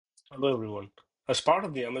Hello everyone. As part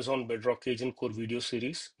of the Amazon Bedrock AgentCore video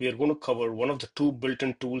series, we are going to cover one of the two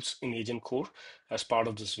built-in tools in AgentCore as part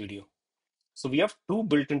of this video. So we have two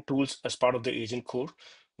built-in tools as part of the AgentCore.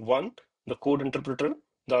 One, the code interpreter.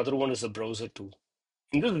 The other one is the browser tool.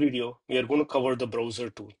 In this video, we are going to cover the browser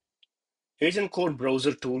tool. AgentCore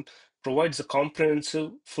browser tool provides a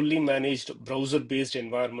comprehensive, fully managed browser-based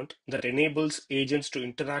environment that enables agents to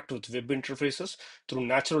interact with web interfaces through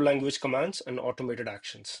natural language commands and automated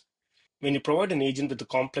actions. When you provide an agent with a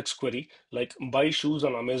complex query like buy shoes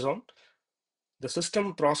on Amazon, the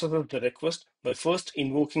system processes the request by first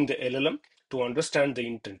invoking the LLM to understand the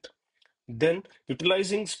intent. Then,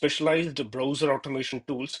 utilizing specialized browser automation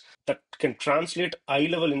tools that can translate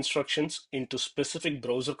high-level instructions into specific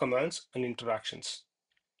browser commands and interactions.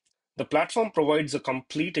 The platform provides a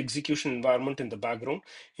complete execution environment in the background,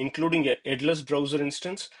 including a headless browser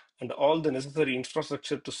instance and all the necessary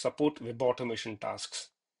infrastructure to support web automation tasks.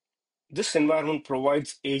 This environment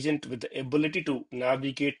provides agent with the ability to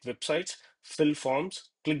navigate websites, fill forms,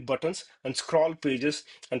 click buttons, and scroll pages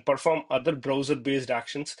and perform other browser-based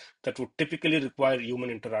actions that would typically require human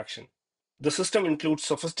interaction. The system includes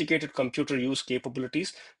sophisticated computer use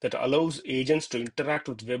capabilities that allows agents to interact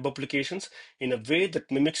with web applications in a way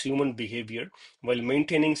that mimics human behavior while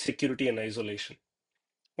maintaining security and isolation.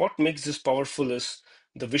 What makes this powerful is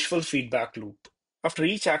the visual feedback loop. After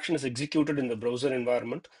each action is executed in the browser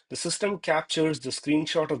environment, the system captures the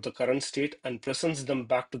screenshot of the current state and presents them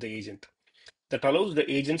back to the agent. That allows the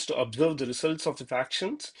agents to observe the results of its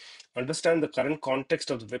actions, understand the current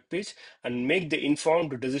context of the web page, and make the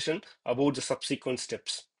informed decision about the subsequent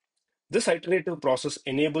steps. This iterative process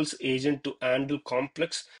enables agent to handle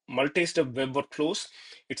complex multi-step web workflows.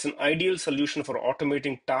 It's an ideal solution for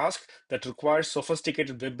automating tasks that require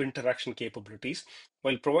sophisticated web interaction capabilities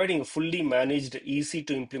while providing a fully managed, easy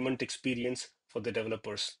to implement experience for the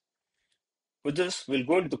developers. With this, we'll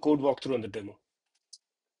go into the code walkthrough and the demo.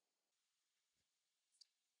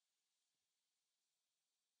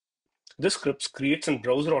 This script creates a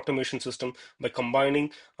browser automation system by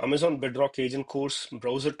combining Amazon Bedrock AgentCore's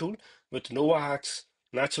browser tool with NovaHack's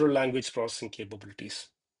natural language processing capabilities.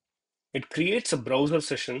 It creates a browser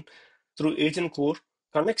session through AgentCore,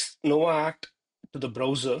 connects NovaAct to the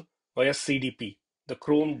browser via CDP, the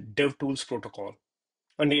Chrome DevTools protocol,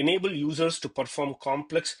 and enable users to perform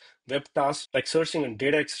complex web tasks like searching and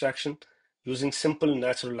data extraction using simple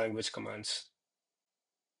natural language commands.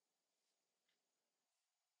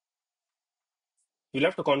 You'll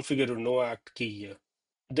have to configure your NovaAct key here.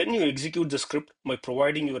 Then you execute the script by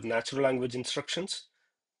providing your natural language instructions,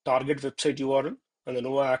 target website URL, and the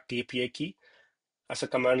NovaAct API key as a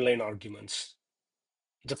command line arguments.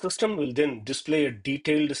 The system will then display a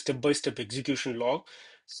detailed step-by-step execution log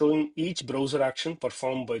showing each browser action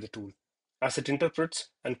performed by the tool as it interprets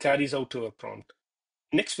and carries out a prompt.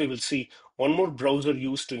 Next, we will see one more browser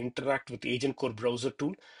used to interact with AgentCore browser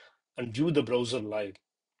tool and view the browser live.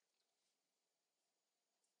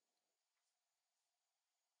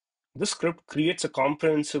 This script creates a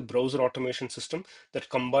comprehensive browser automation system that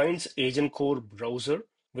combines AgentCore browser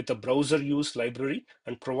with a browser use library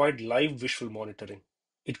and provide live visual monitoring.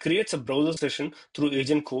 It creates a browser session through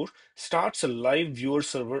AgentCore, starts a live viewer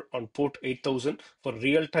server on port 8000 for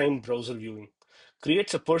real-time browser viewing,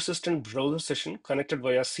 creates a persistent browser session connected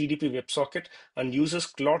via CDP WebSocket, and uses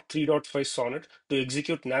Claude 3.5 Sonnet to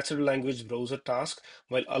execute natural language browser tasks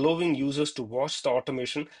while allowing users to watch the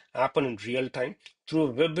automation happen in real time through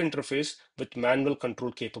a web interface with manual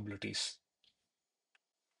control capabilities.